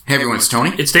Hey everyone, it's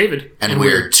Tony. It's David. And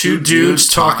we're two dudes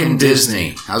talking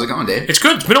Disney. How's it going, Dave? It's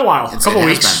good. It's been a while. A couple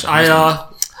weeks.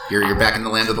 You're back in the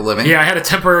land of the living? Yeah, I had a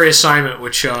temporary assignment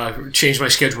which changed my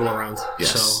schedule around.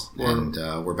 Yes. So,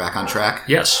 and we're back on track?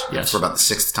 Yes. For about the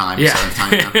sixth time, yeah. seventh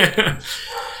time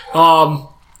now.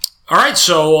 All right,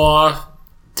 so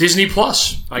Disney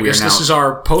Plus. I guess this is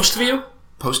our post-view?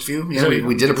 Post-view? Yeah,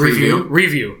 we did a preview.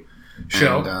 Review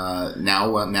show. And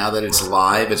now that it's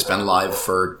live, it's been live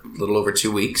for a little over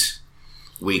 2 weeks.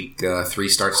 Week 3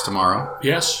 starts tomorrow.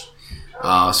 Yes.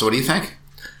 So what do you think?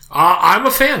 I'm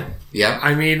a fan. Yeah.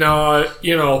 I mean, how do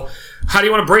you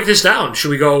want to break this down?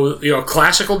 Should we go,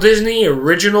 classical Disney,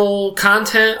 original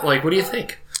content? Like, what do you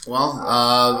think? Well,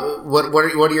 what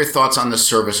are your thoughts on the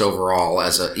service overall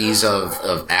as a ease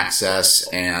of access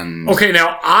and? Okay,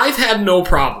 now I've had no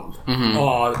problem. Mm-hmm.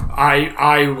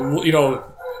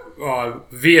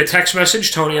 Via text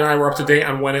message, Tony and I were up to date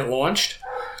on when it launched.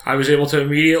 I was able to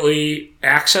immediately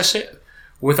access it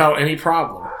without any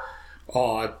problem.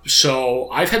 So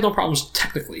I've had no problems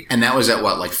technically. And that was at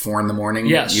what, like 4 a.m?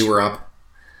 Yes. You were up?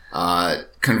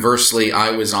 Conversely,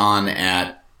 I was on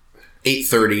at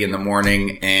 8:30 in the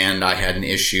morning, and I had an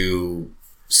issue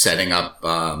setting up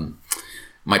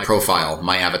my profile,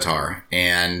 my avatar.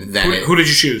 And then who did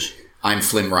you choose? I'm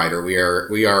Flynn Rider. We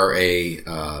are a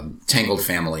tangled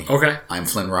family. Okay. I'm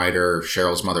Flynn Rider.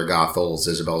 Cheryl's Mother Gothel's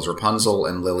Isabel's Rapunzel,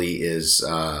 and Lily is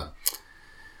the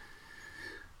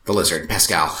lizard,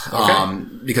 Pascal. Okay.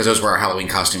 Because those were our Halloween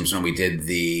costumes when we did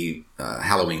the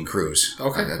Halloween cruise.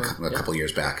 Okay. A couple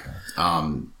years back.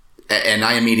 And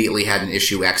I immediately had an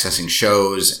issue accessing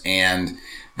shows, and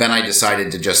then I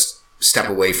decided to just step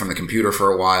away from the computer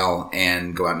for a while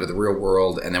and go out into the real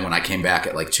world. And then when I came back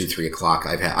at like 2-3 o'clock,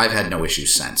 I've had no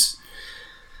issues since.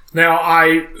 Now,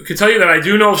 I can tell you that I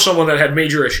do know of someone that had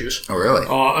major issues. Oh, really?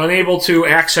 Unable to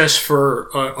access for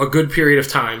a good period of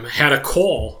time. Had a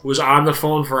call, was on the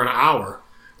phone for an hour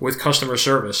with customer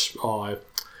service, and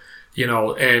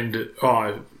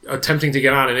attempting to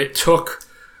get on. And it took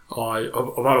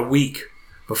about a week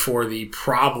before the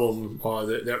problem,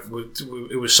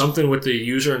 it was something with the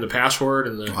user and the password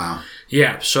and the wow.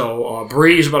 Yeah, so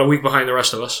Bree is about a week behind the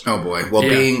rest of us. Oh boy! Well,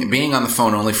 yeah. being on the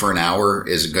phone only for an hour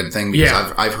is a good thing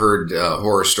because I've heard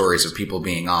horror stories of people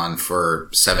being on for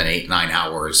 7, 8, 9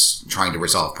 hours trying to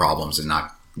resolve problems and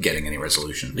not getting any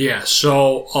resolution. Yeah,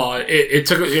 so it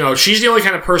took. She's the only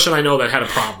kind of person I know that had a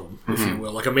problem, if you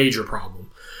will, like a major problem.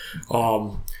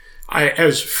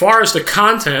 As far as the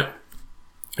content.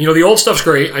 The old stuff's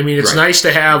great. I mean, it's nice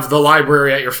to have the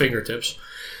library at your fingertips.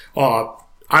 I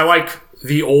like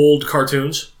the old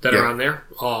cartoons that are on there.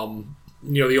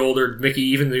 The older Mickey,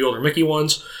 even the older Mickey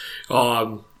ones.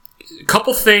 A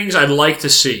couple things I'd like to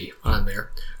see on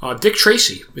there. Dick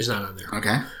Tracy is not on there.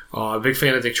 Okay. Big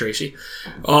fan of Dick Tracy.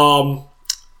 You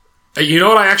know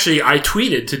what? I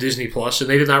tweeted to Disney Plus, and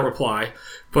they did not reply.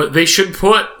 But they should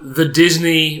put the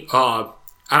Disney...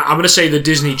 I'm going to say the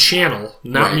Disney Channel,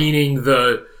 not meaning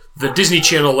the Disney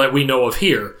Channel that we know of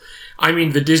here. I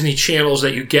mean the Disney channels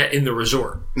that you get in the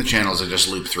resort. The channels that just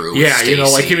loop through. Yeah,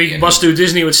 like we must do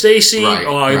Disney with Stacy,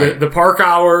 the park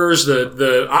hours.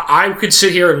 I could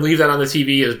sit here and leave that on the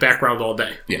TV as background all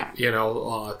day. Yeah,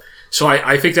 so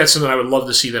I think that's something I would love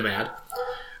to see them add.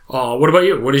 What about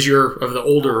you? What is of the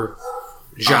older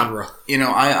genre?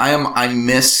 I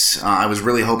was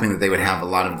really hoping that they would have a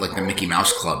lot of like the Mickey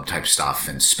Mouse Club type stuff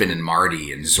and Spin and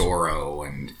Marty and Zorro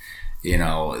and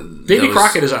Baby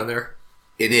Crockett is on there.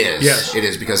 It is. Yes. It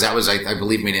is because that was I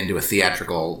believe made into a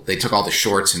theatrical. They took all the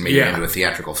shorts and made it into a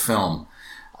theatrical film.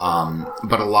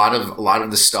 But a lot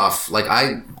of the stuff like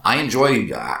I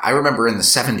enjoy. I remember in the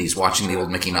 70s watching the old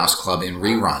Mickey Mouse Club in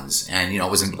reruns, and it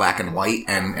was in black and white,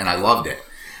 and I loved it.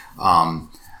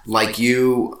 Like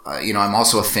you, I'm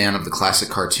also a fan of the classic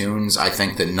cartoons. I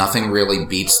think that nothing really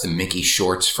beats the Mickey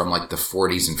shorts from like the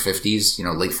 40s and 50s,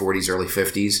 late 40s, early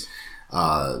 50s.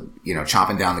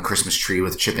 Chopping down the Christmas tree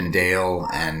with Chip and Dale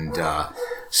and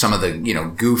some of the,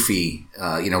 Goofy,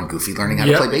 Goofy learning how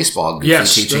to play baseball.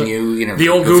 Goofy teaching the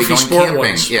old Goofy sport camping.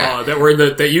 Ones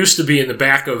that used to be in the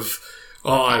back of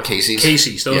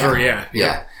Casey's. Those were, yeah.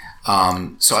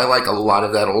 So I like a lot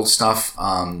of that old stuff.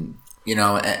 And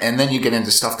then you get into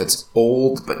stuff that's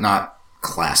old but not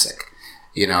classic.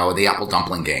 The Apple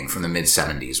Dumpling Gang from the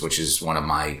mid-'70s, which is one of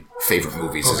my favorite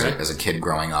movies as a kid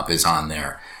growing up, is on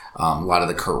there. A lot of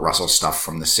the Kurt Russell stuff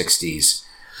from the 60s.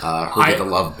 Who the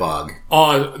Love Bug.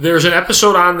 There's an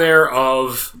episode on there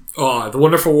of The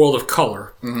Wonderful World of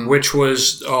Color, which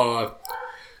was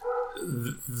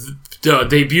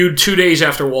debuted 2 days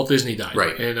after Walt Disney died.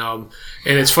 Right. And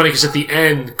it's funny because at the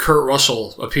end, Kurt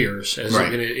Russell appears as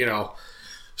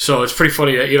So it's pretty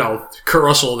funny that, Kurt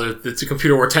Russell, the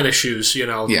computer wore tennis shoes,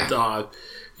 young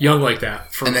like that.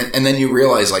 And then you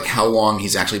realize like how long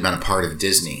he's actually been a part of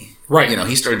Disney. Right.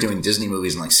 He started doing Disney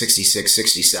movies in like 66,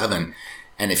 67.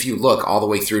 And if you look all the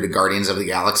way through to Guardians of the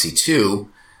Galaxy 2,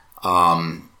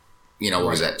 what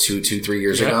was that, 3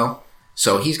 years ago?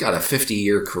 So he's got a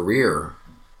 50-year career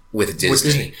with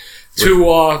Disney.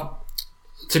 To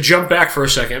jump back for a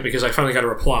second, because I finally got a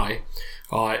reply,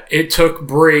 it took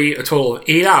Brie a total of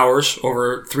 8 hours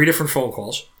over 3 different phone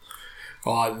calls.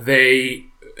 They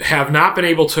have not been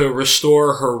able to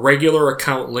restore her regular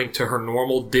account link to her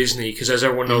normal Disney, because as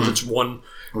everyone knows, it's one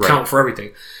account for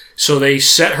everything. So they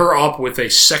set her up with a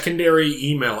secondary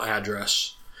email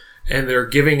address, and they're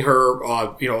giving her,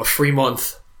 a free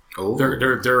month. Oh.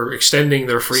 They're extending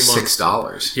their free month.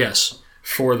 $6. Yes,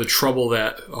 for the trouble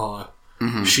that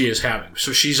she is having.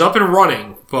 So she's up and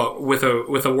running, but with a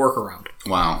workaround.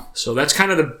 Wow. So that's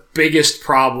kind of the biggest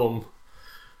problem.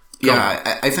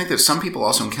 Yeah, I think that some people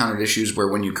also encountered issues where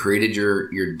when you created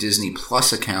your Disney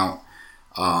Plus account,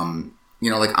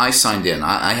 like I signed in.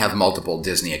 I have multiple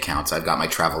Disney accounts. I've got my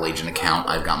travel agent account.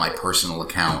 I've got my personal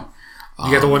account.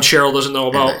 You got the one Cheryl doesn't know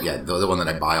about? The one that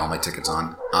I buy all my tickets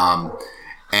on.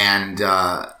 It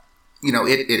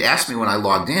asked me when I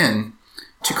logged in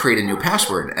to create a new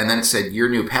password. And then it said, your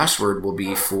new password will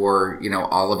be for,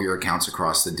 all of your accounts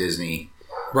across the Disney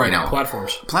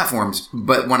platforms.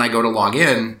 But when I go to log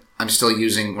in, I'm still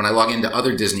using, when I log into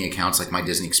other Disney accounts, like my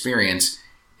Disney Experience,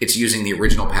 it's using the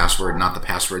original password, not the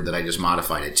password that I just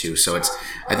modified it to. So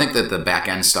I think that the back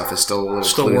end stuff is still a little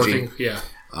kludgy. Working, yeah.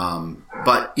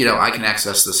 But I can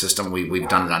access the system. We've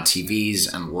done it on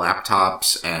TVs and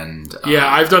laptops and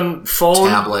I've done phone,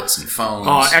 tablets and phones.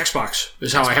 Xbox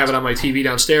is how I have it on my TV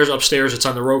downstairs. Upstairs, it's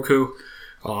on the Roku.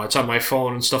 It's on my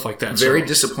phone and stuff like that. Very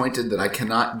disappointed that I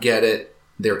cannot get it.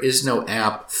 There is no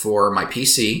app for my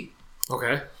PC.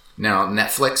 Okay. Now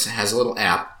Netflix has a little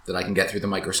app that I can get through the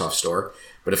Microsoft Store,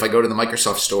 but if I go to the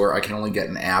Microsoft Store, I can only get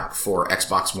an app for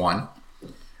Xbox One.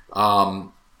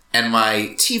 And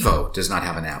my TiVo does not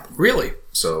have an app. Really?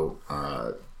 So,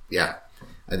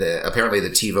 apparently the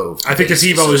TiVo. I think the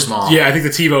TiVo is small. Yeah, I think the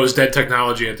TiVo is dead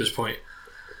technology at this point.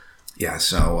 Yeah,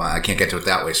 so I can't get to it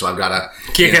that way. So I've got to.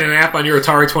 Can't get an app on your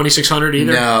Atari 2600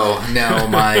 either. No,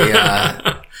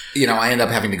 my. I end up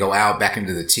having to go out back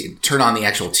into turn on the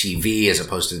actual TV as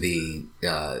opposed to the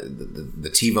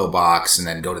TiVo box, and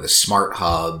then go to the Smart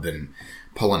Hub and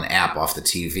pull an app off the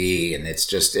TV, and it's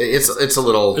just it's a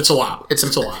little. It's a lot. It's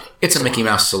a lot. It's a Mickey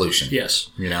Mouse solution. Yes.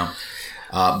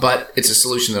 But it's a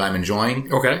solution that I'm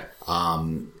enjoying. Okay.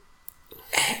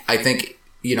 I think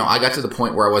I got to the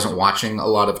point where I wasn't watching a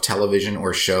lot of television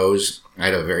or shows. I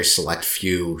had a very select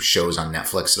few shows on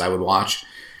Netflix that I would watch,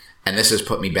 and this has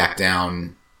put me back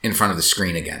down in front of the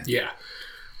screen again. Yeah.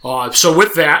 So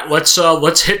with that, let's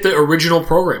hit the original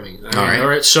programming. All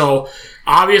right. So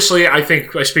obviously, I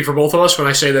think I speak for both of us when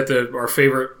I say that our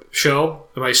favorite show.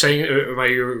 Am I saying?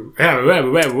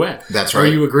 That's right. Are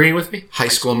you agreeing with me? High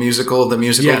School Musical, the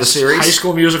musical, the series. High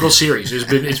School Musical series.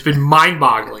 It's been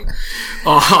mind-boggling.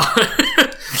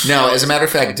 No, as a matter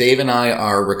of fact, Dave and I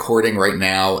are recording right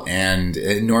now, and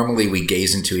normally we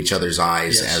gaze into each other's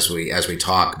eyes as we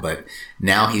talk, but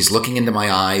now he's looking into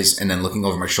my eyes and then looking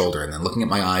over my shoulder and then looking at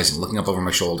my eyes and looking up over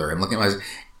my shoulder and looking at my eyes,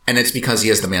 and it's because he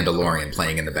has The Mandalorian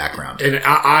playing in the background. And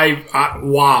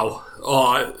wow.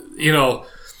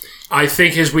 I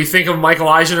think as we think of Michael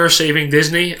Eisner saving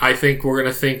Disney, I think we're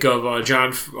going to think of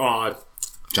Jon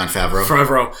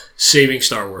Favreau saving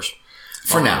Star Wars.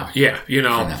 For now. Yeah,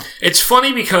 It's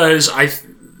funny because we have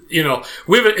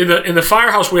in the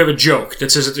Firehouse we have a joke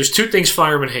that says that there's two things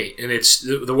firemen hate, and it's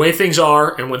the way things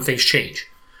are and when things change.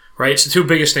 Right? It's the two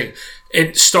biggest things.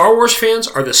 And Star Wars fans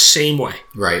are the same way.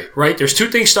 Right. Right? There's two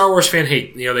things Star Wars fans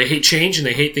hate. They hate change and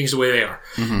they hate things the way they are.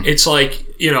 Mm-hmm. It's like,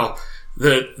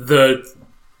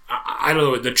 I don't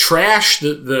know, the trash,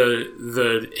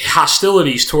 the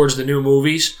hostilities towards the new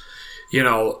movies,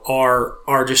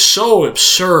 are just so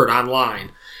absurd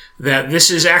online that this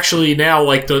is actually now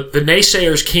like the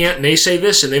naysayers can't naysay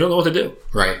this and they don't know what to do.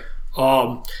 Right.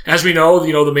 As we know,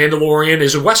 The Mandalorian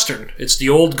is a Western. It's the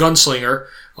old gunslinger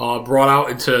brought out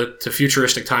into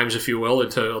futuristic times, if you will,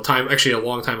 into a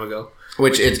long time ago.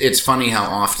 Which it's funny how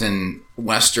often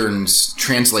Westerns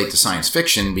translate to science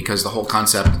fiction because the whole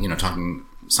concept, talking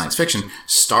science fiction,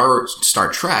 Star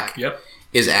Trek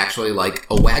is actually like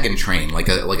a wagon train, like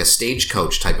a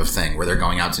stagecoach type of thing where they're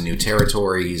going out to new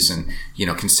territories and,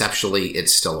 conceptually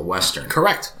it's still a Western.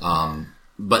 Correct.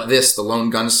 But the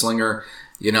lone gunslinger,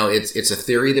 it's a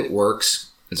theory that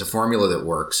works. It's a formula that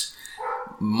works.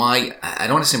 I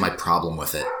don't want to say my problem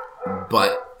with it,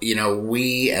 but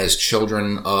we as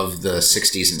children of the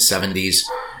 60s and 70s,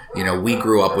 we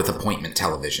grew up with appointment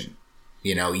television.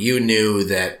 You knew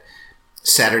that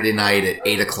Saturday night at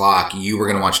 8 o'clock, you were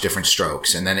going to watch Different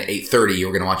Strokes. And then at 8:30, you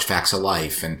were going to watch Facts of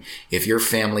Life. And if your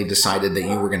family decided that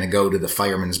you were going to go to the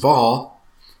Fireman's Ball,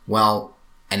 well,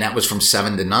 and that was from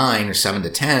 7 to 9 or 7 to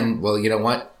 10, well, you know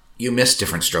what? You missed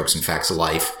Different Strokes and Facts of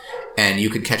Life. And you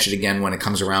could catch it again when it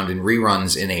comes around in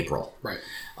reruns in April. Right.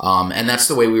 And that's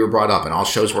the way we were brought up. And all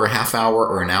shows were a half hour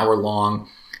or an hour long.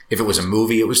 If it was a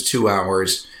movie, it was 2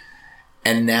 hours.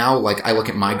 And now, like, I look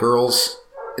at my girls,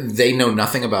 they know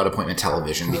nothing about appointment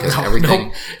television because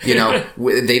everything, they've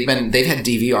had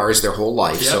DVRs their whole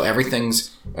life. Yep. So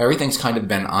everything's kind of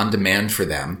been on demand for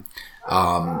them.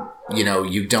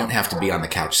 You don't have to be on the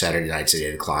couch Saturday nights at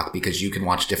 8 o'clock because you can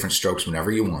watch Different Strokes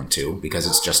whenever you want to because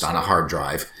it's just on a hard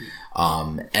drive.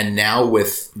 And now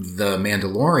with The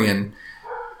Mandalorian,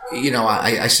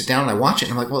 I sit down and I watch it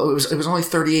and I'm like, well, it was only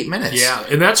 38 minutes. Yeah,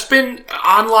 and that's been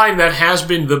online. That has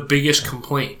been the biggest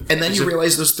complaint. And then you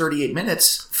realize those 38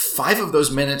 minutes, 5 of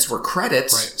those minutes were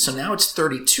credits. Right. So now it's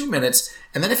 32 minutes.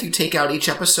 And then if you take out each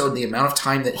episode, the amount of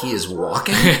time that he is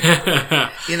walking,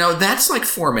 that's like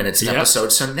 4 minutes an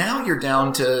episode. So now you're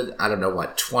down to,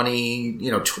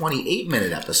 28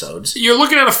 minute episodes. You're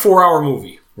looking at a 4-hour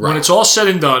movie. Right. When it's all said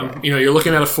and done, you're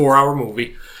looking at a 4-hour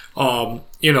movie.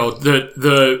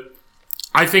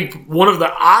 I think one of the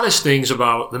oddest things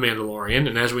about The Mandalorian,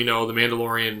 and as we know, the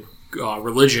Mandalorian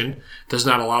religion does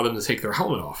not allow them to take their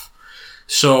helmet off.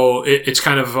 So it's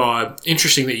kind of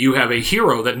interesting that you have a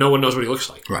hero that no one knows what he looks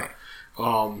like. Right.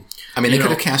 They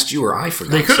could have cast you or I for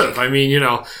that. They could have.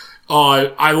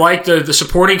 I like the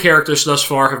supporting characters thus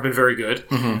far have been very good.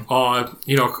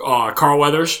 Mm-hmm. Carl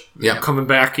Weathers coming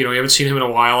back. You haven't seen him in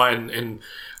a while, and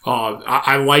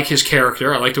I like his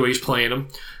character. I like the way he's playing him.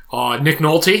 Nick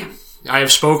Nolte, I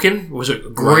Have Spoken, was a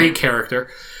great character.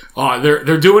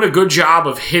 They're doing a good job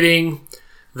of hitting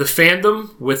the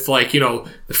fandom with,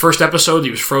 the first episode,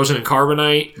 he was frozen in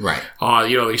carbonite. Right.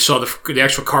 You saw the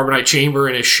actual carbonite chamber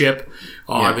in his ship.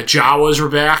 The Jawas were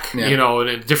back, in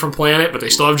a different planet, but they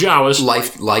still have Jawas.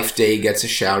 Life Day gets a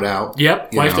shout out.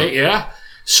 Yep, Life Day, yeah.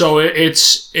 So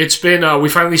it's been, we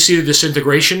finally see the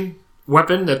disintegration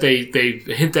weapon that they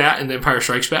hint at in The Empire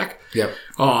Strikes Back. Yep.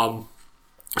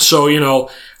 So,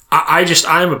 I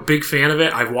am a big fan of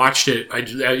it. I've watched it. Like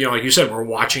you said, we're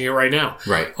watching it right now.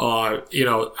 Right.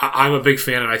 I'm a big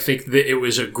fan, and I think that it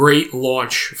was a great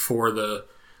launch for the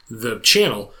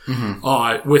channel.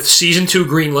 Mm-hmm. With season 2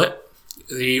 greenlit,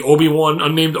 the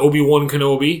unnamed Obi-Wan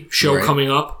Kenobi show coming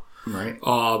up. Right.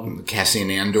 Cassian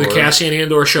Andor. The Cassian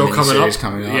Andor show coming up.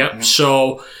 Yep. Yeah.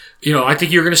 So, I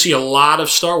think you're going to see a lot of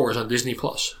Star Wars on Disney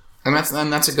Plus. And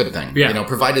that's a good thing. Yeah.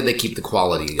 Provided they keep the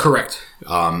quality. Correct.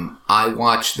 I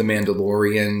watched The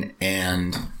Mandalorian,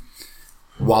 and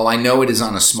while I know it is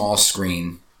on a small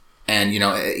screen, and,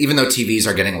 even though TVs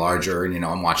are getting larger, and,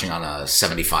 I'm watching on a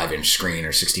 75-inch screen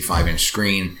or 65-inch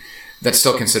screen, that's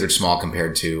still considered small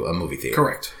compared to a movie theater.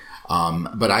 Correct.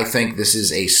 But I think this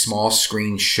is a small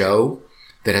screen show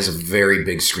that has a very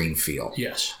big screen feel.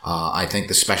 Yes. I think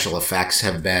the special effects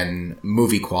have been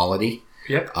movie quality.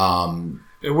 Yep.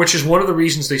 Which is one of the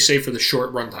reasons they say for the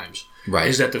short runtimes. Right.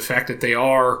 Is that the fact that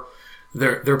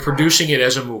they're producing it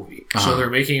as a movie. So they're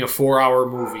making a 4-hour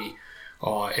movie.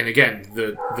 And again,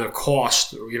 the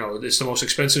cost, it's the most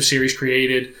expensive series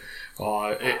created.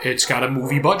 It's got a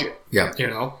movie budget. Yeah.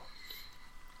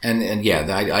 And yeah,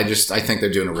 I think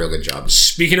they're doing a real good job.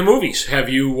 Speaking of movies, have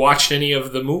you watched any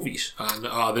of the movies on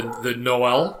the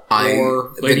Noelle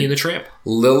or Lady and the Tramp?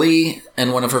 Lily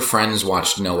and one of her friends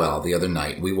watched Noelle the other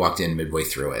night. We walked in midway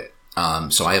through it,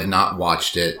 so I have not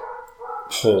watched it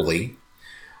wholly.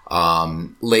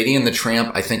 Lady and the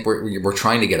Tramp, I think we're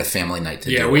trying to get a family night to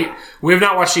do. Yeah, we have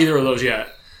not watched either of those yet.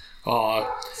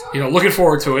 Looking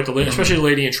forward to it, especially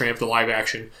Lady and Tramp, the live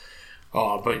action.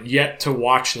 But yet to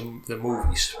watch the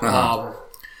movies.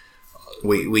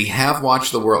 We have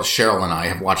watched The World. Cheryl and I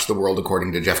have watched The World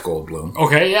According to Jeff Goldblum.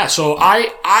 Okay, yeah. So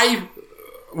I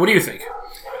what do you think?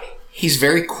 He's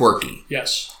very quirky.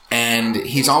 Yes. And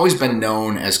he's always been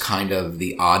known as kind of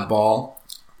the oddball.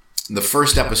 The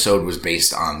first episode was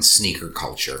based on sneaker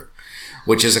culture,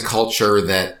 which is a culture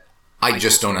that I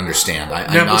just don't understand.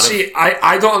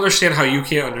 I don't understand how you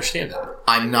can't understand it.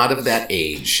 I'm not of that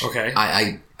age. Okay.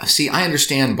 I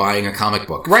understand buying a comic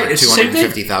book for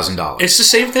 $250,000. It's the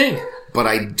same thing. But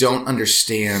I don't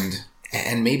understand,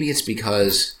 and maybe it's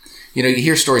because, you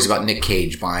hear stories about Nick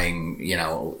Cage buying,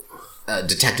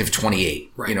 Detective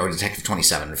 28, right. Detective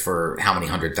 27 for how many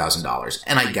 $100,000.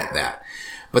 And I get that.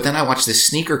 But then I watched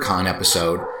this SneakerCon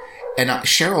episode,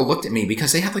 Cheryl looked at me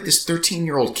because they had like this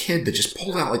 13-year-old kid that just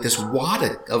pulled out like this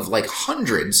wad of like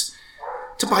hundreds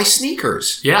to buy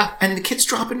sneakers. Yeah. And the kid's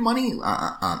dropping money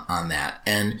on that.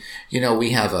 And,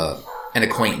 we have an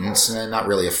acquaintance, not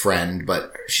really a friend,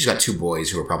 but she's got 2 boys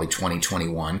who are probably 20,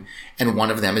 21. And one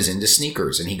of them is into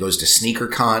sneakers. And he goes to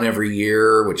SneakerCon every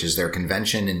year, which is their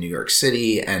convention in New York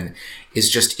City, and is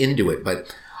just into it.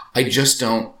 But I just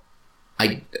don't,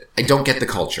 I don't get the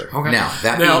culture. Okay. Now,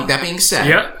 that being said,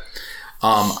 yeah.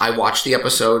 I watched the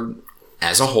episode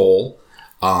as a whole.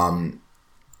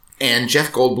 And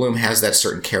Jeff Goldblum has that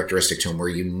certain characteristic to him where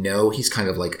he's kind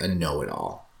of like a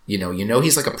know-it-all.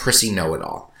 He's like a prissy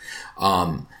know-it-all.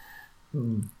 I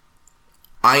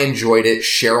enjoyed it.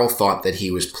 Cheryl thought that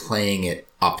he was playing it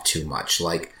up too much.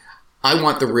 Like, I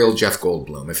want the real Jeff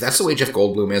Goldblum. If that's the way Jeff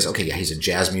Goldblum is, okay, yeah, he's a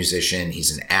jazz musician,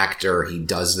 he's an actor, he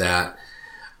does that.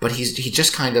 But he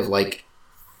just kind of like,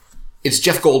 it's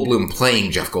Jeff Goldblum playing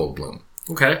Jeff Goldblum.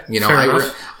 Okay.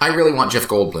 I really want Jeff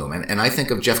Goldblum, and I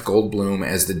think of Jeff Goldblum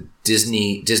as the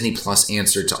Disney Plus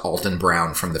answer to Alton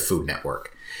Brown from the Food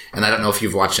Network. And I don't know if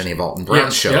you've watched any of Alton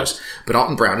Brown's shows, but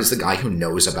Alton Brown is the guy who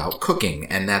knows about cooking,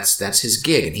 and that's his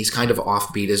gig, and he's kind of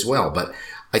offbeat as well. But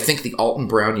I think the Alton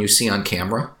Brown you see on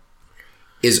camera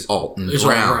is Alton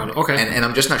Brown. Okay. And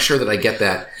I'm just not sure that I get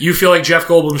that. You feel like Jeff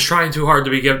Goldblum's trying too hard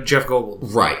to be Jeff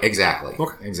Goldblum. Right, exactly.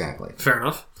 Okay. Exactly. Fair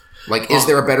enough. Like, is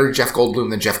there a better Jeff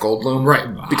Goldblum than Jeff Goldblum?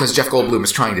 Right. Because Jeff Goldblum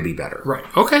is trying to be better. Right.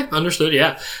 Okay. Understood.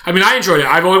 Yeah. I mean, I enjoyed it.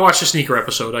 I've only watched the sneaker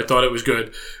episode. I thought it was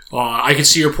good. I can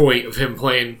see your point of him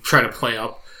trying to play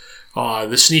up.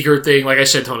 The sneaker thing, like I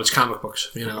said, Tony, it's comic books,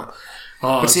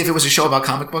 but see, if it was a show about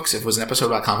comic books, if it was an episode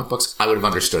about comic books, I would have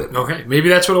understood it. Okay. Maybe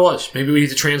that's what it was. Maybe we need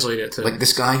to translate it to... Like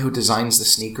this guy who designs the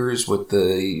sneakers with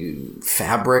the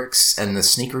fabrics and the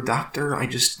sneaker doctor, I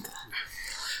just...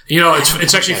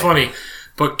 it's actually funny.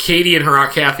 But Katie and her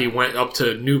Aunt Kathy went up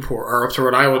to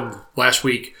Rhode Island last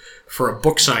week for a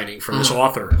book signing for this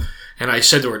author. And I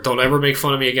said to her, don't ever make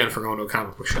fun of me again for going to a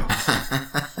comic book show.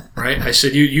 Right? I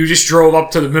said, you just drove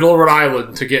up to the middle of Rhode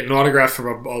Island to get an autograph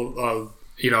from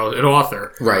an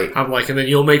author. Right. I'm like, and then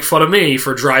you'll make fun of me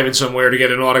for driving somewhere to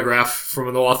get an autograph from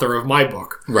an author of my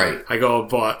book. Right. I go,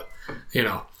 but,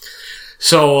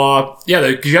 So,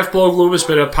 the Jeff Goldblum has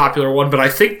been a popular one, but I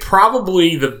think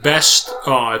probably the best,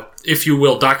 if you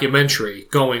will, documentary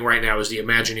going right now is the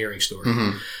Imagineering story.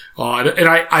 Mm-hmm. And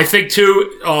I think,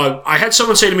 too, I had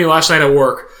someone say to me last night at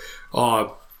work,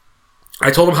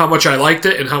 I told him how much I liked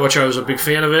it and how much I was a big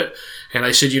fan of it, and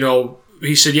I said,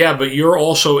 he said, yeah, but you're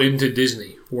also into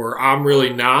Disney, where I'm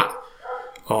really not.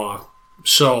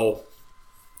 So...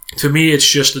 To me, it's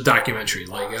just a documentary.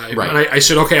 Right. And I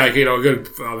said, okay, good,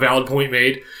 valid point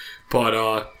made. But,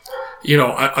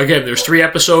 again, there's 3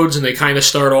 episodes, and they kind of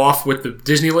start off with the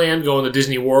Disneyland, going to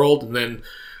Disney World, and then,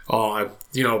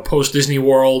 post Disney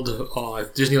World,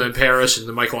 Disneyland Paris, and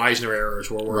the Michael Eisner era is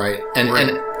where we're right. And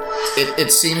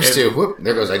it seems to. Whoop,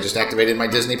 there goes. I just activated my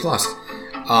Disney Plus.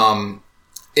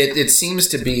 It seems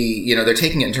to be. They're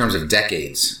taking it in terms of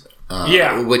decades.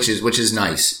 Which is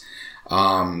nice.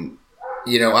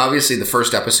 Obviously the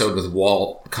first episode with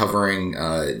Walt covering,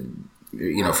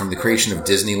 from the creation of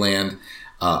Disneyland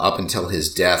up until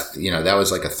his death, that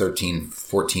was like a 13,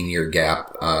 14-year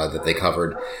gap that they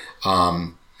covered.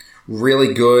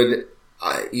 Really good.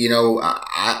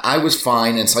 I was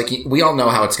fine. It's like we all know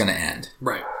how it's going to end.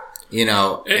 Right.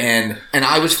 And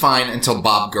I was fine until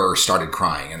Bob Gurr started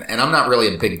crying. And I'm not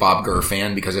really a big Bob Gurr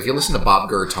fan because if you listen to Bob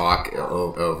Gurr talk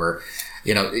over,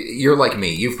 you're like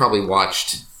me. You've probably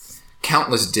watched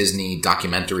countless Disney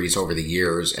documentaries over the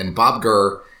years, and Bob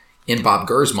Gurr, in Bob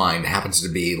Gurr's mind, happens to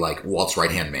be like Walt's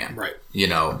right-hand man. Right.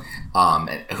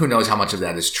 Who knows how much of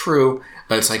that is true,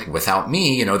 but it's like, without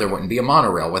me, there wouldn't be a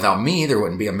monorail. Without me, there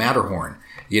wouldn't be a Matterhorn.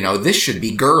 This should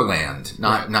be Gurrland,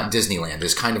 not Disneyland,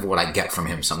 is kind of what I get from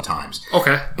him sometimes.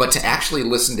 Okay. But to actually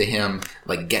listen to him,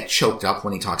 get choked up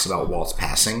when he talks about Walt's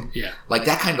passing,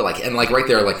 that kind of and right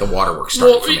there, the waterworks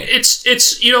started for me. It's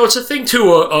it's a thing,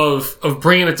 too, of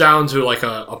bringing it down to,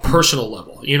 a personal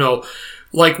level,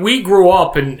 we grew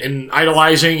up in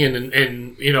idolizing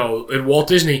and Walt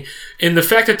Disney, and the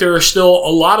fact that there are still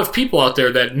a lot of people out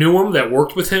there that knew him, that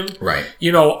worked with him. Right.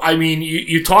 You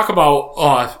talk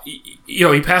about,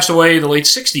 he passed away in the late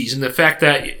 60s, and the fact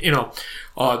that,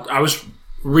 I was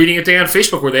reading a day on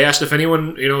Facebook where they asked if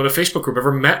anyone, in a Facebook group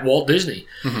ever met Walt Disney.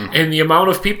 Mm-hmm. And the amount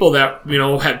of people that,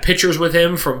 had pictures with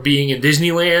him from being in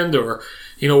Disneyland or,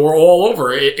 were all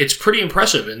over. It's pretty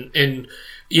impressive. And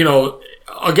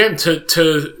again,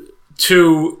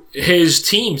 to his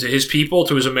team, to his people,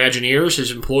 to his Imagineers,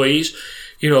 his employees,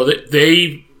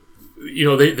 they I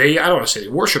don't want to say they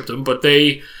worshipped him, but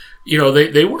they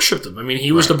they worshipped him. I mean,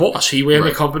 he was the boss. He ran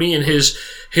the company, and his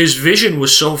vision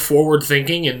was so forward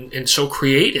thinking and so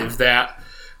creative that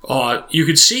you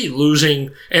could see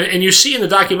losing, and you see in the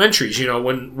documentaries,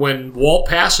 when Walt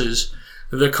passes,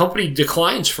 the company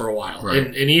declines for a while,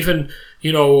 and even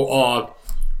he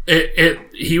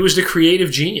was the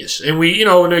creative genius, and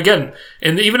and again,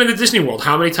 and even in the Disney World,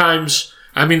 how many times?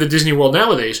 I mean, the Disney World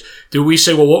nowadays, do we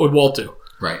say, well, what would Walt do?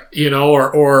 Right.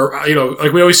 Or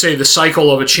like we always say, the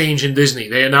cycle of a change in Disney.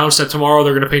 They announce that tomorrow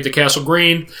they're going to paint the castle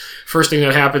green. First thing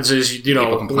that happens is,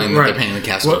 people complain that they're painting the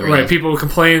castle green. Right. People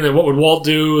complain that what would Walt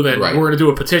do? Then we're going to do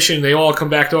a petition. They all come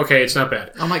back to, okay, it's not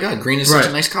bad. Oh my God, green is such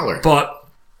a nice color. But,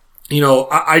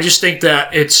 I just think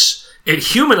that it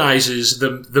humanizes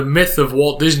the myth of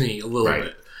Walt Disney a little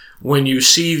bit. When you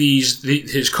see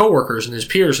his coworkers and his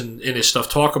peers and his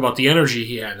stuff talk about the energy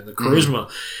he had and the charisma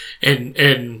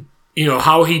and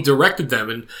how he directed them.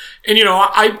 And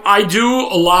I do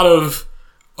a lot of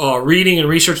reading and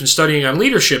research and studying on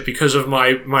leadership because of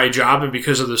my job and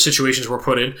because of the situations we're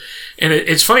put in. And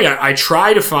it's funny, I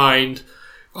try to find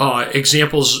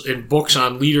examples in books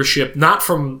on leadership, not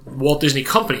from Walt Disney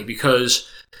Company, because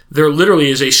there literally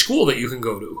is a school that you can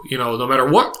go to, no matter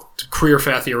what career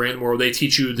path you're in, where they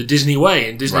teach you the Disney way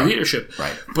and Disney leadership.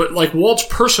 Right. But like Walt's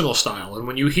personal style, and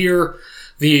when you hear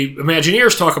the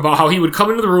Imagineers talk about how he would come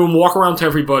into the room, walk around to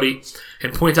everybody,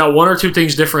 and point out one or two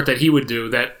things different that he would do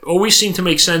that always seemed to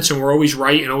make sense and were always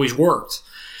right and always worked.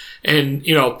 And,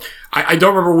 I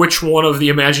don't remember which one of the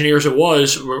Imagineers it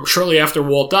was. Shortly after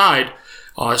Walt died,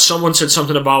 someone said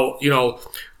something about,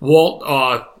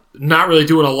 Walt not really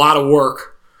doing a lot of work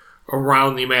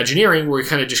around the Imagineering, where he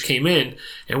kind of just came in,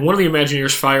 and one of the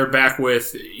Imagineers fired back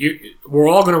with, we're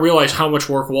all going to realize how much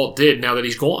work Walt did now that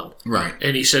he's gone. Right.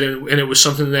 And he said, and it was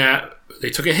something that they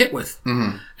took a hit with.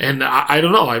 Mm-hmm. And I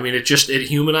don't know. I mean, it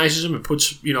humanizes him. It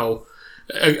puts,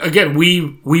 again,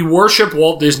 we worship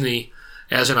Walt Disney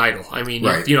as an idol. I mean,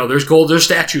 there's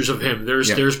statues of him.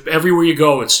 There's everywhere you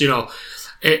go. It's,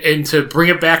 and to bring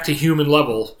it back to human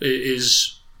level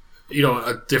is,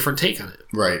 a different take on it.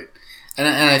 Right. And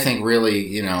I think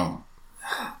really,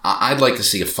 I'd like to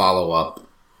see a follow-up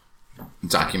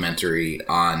documentary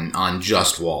on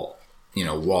just Walt,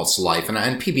 Walt's life. And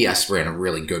PBS ran a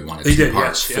really good one, a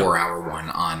 2-part, 4-hour one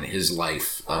on his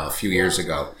life a few years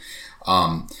ago.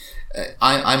 I'm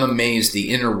amazed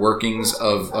the inner workings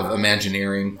of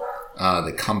Imagineering,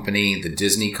 the company, the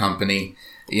Disney company.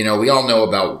 We all know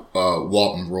about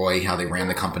Walt and Roy, how they ran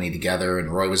the company together, and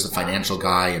Roy was the financial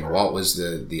guy, and Walt was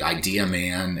the idea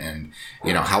man, and,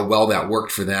 how well that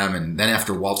worked for them. And then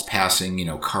after Walt's passing,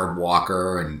 Card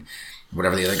Walker and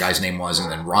whatever the other guy's name was, and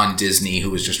then Ron Disney, who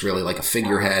was just really like a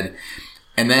figurehead.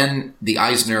 And then the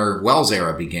Eisner-Wells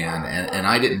era began, and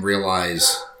I didn't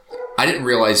realize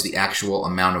the actual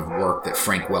amount of work that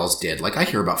Frank Wells did. Like, I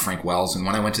hear about Frank Wells, and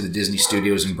when I went to the Disney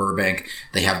Studios in Burbank,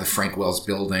 they have the Frank Wells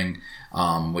building,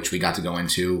 which we got to go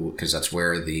into because that's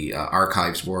where the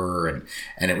archives were,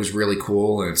 and it was really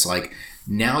cool. And it's like,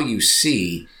 now you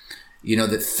see,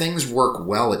 that things work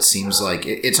well. It seems like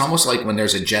it's almost like when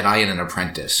there's a Jedi and an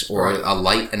apprentice, or a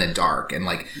light and a dark, and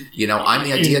like, I'm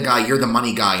the idea guy, you're the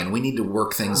money guy, and we need to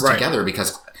work things together,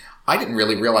 because I didn't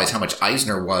really realize how much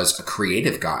Eisner was a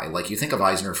creative guy. Like, you think of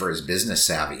Eisner for his business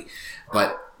savvy,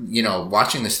 but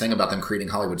watching this thing about them creating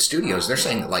Hollywood studios, they're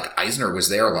saying that like Eisner was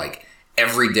there like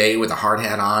every day with a hard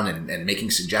hat on and making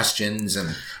suggestions.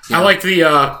 And I like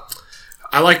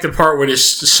the part with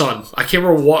his son. I can't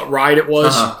remember what ride it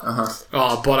was,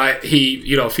 but he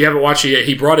if you haven't watched it yet,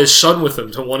 he brought his son with him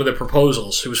to one of the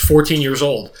proposals. He was 14 years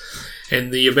old. And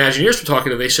the Imagineers were talking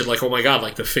to him. They said, like, oh my God,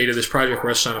 like the fate of this project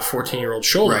rests on a 14-year-old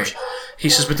shoulders. Right. He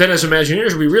says, but then as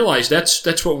Imagineers, we realized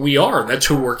that's what we are. That's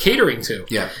who we're catering to.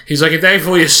 Yeah. He's like, and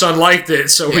thankfully his son liked it,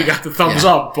 so we got the thumbs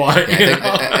up. But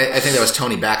I think that was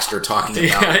Tony Baxter talking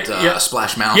about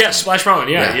Splash Mountain. Yeah, Splash Mountain.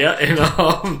 Yeah.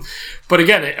 And, but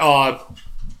again,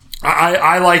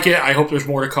 I like it. I hope there's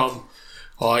more to come.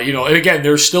 And again,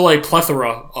 there's still a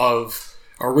plethora of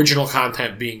original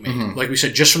content being made. Mm-hmm. Like we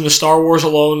said, just from the Star Wars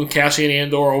alone, Cassian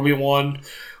Andor, Obi-Wan,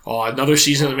 another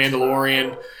season of The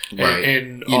Mandalorian. Right.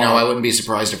 And I wouldn't be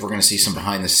surprised if we're going to see some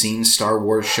behind-the-scenes Star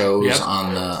Wars shows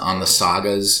on the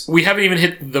sagas. We haven't even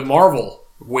hit the Marvel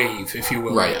wave, if you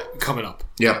will, coming up.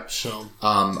 Yep. So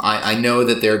I know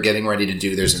that they're getting ready to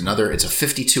do, it's a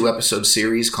 52-episode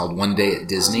series called One Day at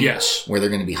Disney. Yes. Where they're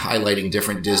going to be highlighting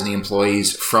different Disney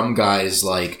employees, from guys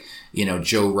like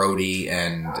Joe Rohde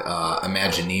and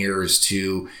Imagineers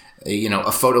to,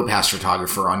 a PhotoPass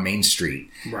photographer on Main Street.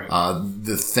 Right.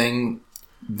 The thing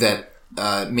that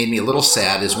made me a little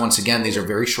sad is, once again, these are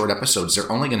very short episodes.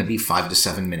 They're only going to be 5 to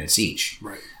 7 minutes each.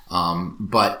 Right.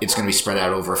 but it's going to be spread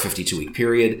out over a 52-week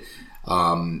period.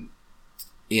 And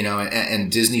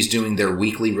Disney's doing their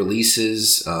weekly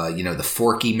releases. The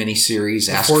Forky miniseries,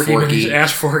 Ask Forky,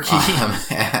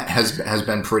 has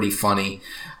been pretty funny.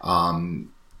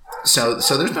 So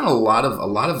there's been a lot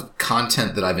of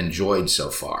content that I've enjoyed so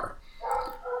far.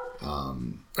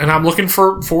 And I'm looking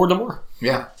forward to more.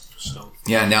 Yeah. So.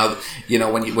 Yeah. Now,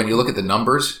 when you look at the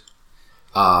numbers,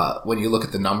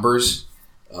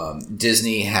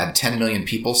 Disney had 10 million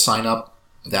people sign up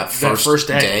that first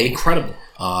day. Incredible.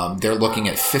 They're looking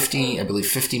at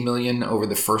 50 million over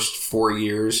the first 4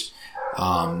 years.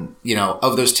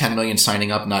 Of those 10 million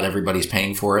signing up, not everybody's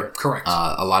paying for it. Correct.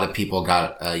 A lot of people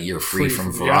got a year free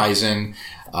from Verizon. Yeah.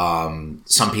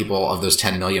 Some people of those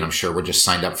 10 million, I'm sure, were just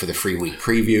signed up for the free week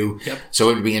preview. Yep. So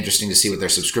it would be interesting to see what their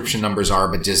subscription numbers are,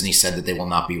 but Disney said that they will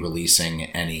not be releasing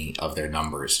any of their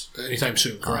numbers. Anytime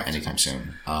soon, correct. Anytime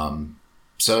soon.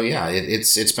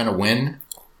 It's been a win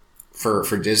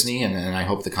for Disney, and I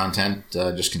hope the content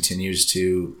just continues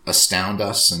to astound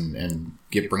us and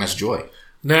bring us joy.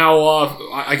 Now,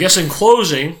 I guess in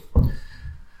closing,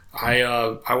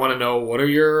 I want to know, what are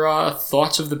your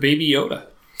thoughts of the Baby Yoda?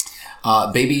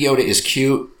 Baby Yoda is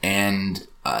cute, and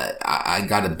I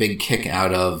got a big kick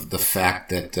out of the fact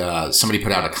that somebody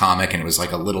put out a comic, and it was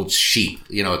like a little sheep,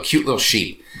 a cute little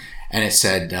sheep. And it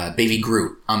said Baby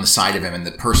Groot on the side of him, and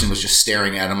the person was just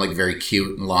staring at him like very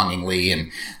cute and longingly,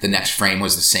 and the next frame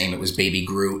was the same. It was Baby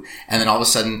Groot. And then all of a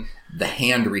sudden, the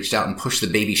hand reached out and pushed the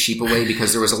baby sheep away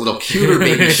because there was a little cuter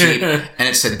baby sheep, and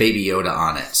it said Baby Yoda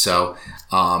on it. So,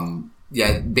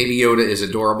 Baby Yoda is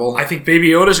adorable. I think Baby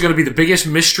Yoda is going to be the biggest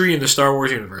mystery in the Star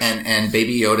Wars universe. And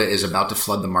Baby Yoda is about to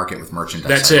flood the market with merchandise.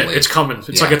 That's it. It's coming.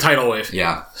 It's like a tidal wave.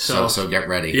 Yeah. So get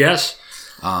ready. Yes.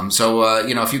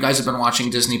 If you guys have been watching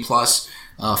Disney Plus,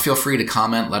 feel free to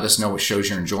comment. Let us know what shows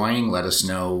you're enjoying. Let us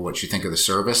know what you think of the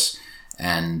service.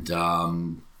 And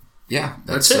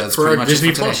that's it for our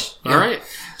Disney Plus. Yeah. All right.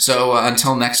 So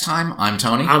until next time, I'm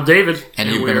Tony. I'm David. And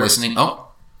you've been listening. Oh,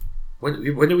 when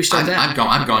did we start that?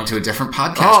 I'm going to a different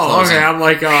podcast. Oh, closing. okay. I'm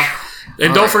like,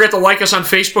 and don't forget to like us on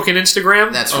Facebook and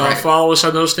Instagram. That's right. Follow us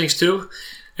on those things too.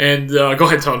 And go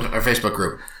ahead, Tony. Our Facebook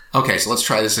group. Okay, so let's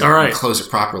try this and close it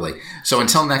properly. So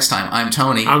until next time, I'm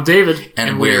Tony. I'm David.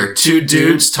 And we're two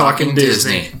dudes talking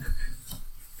Disney.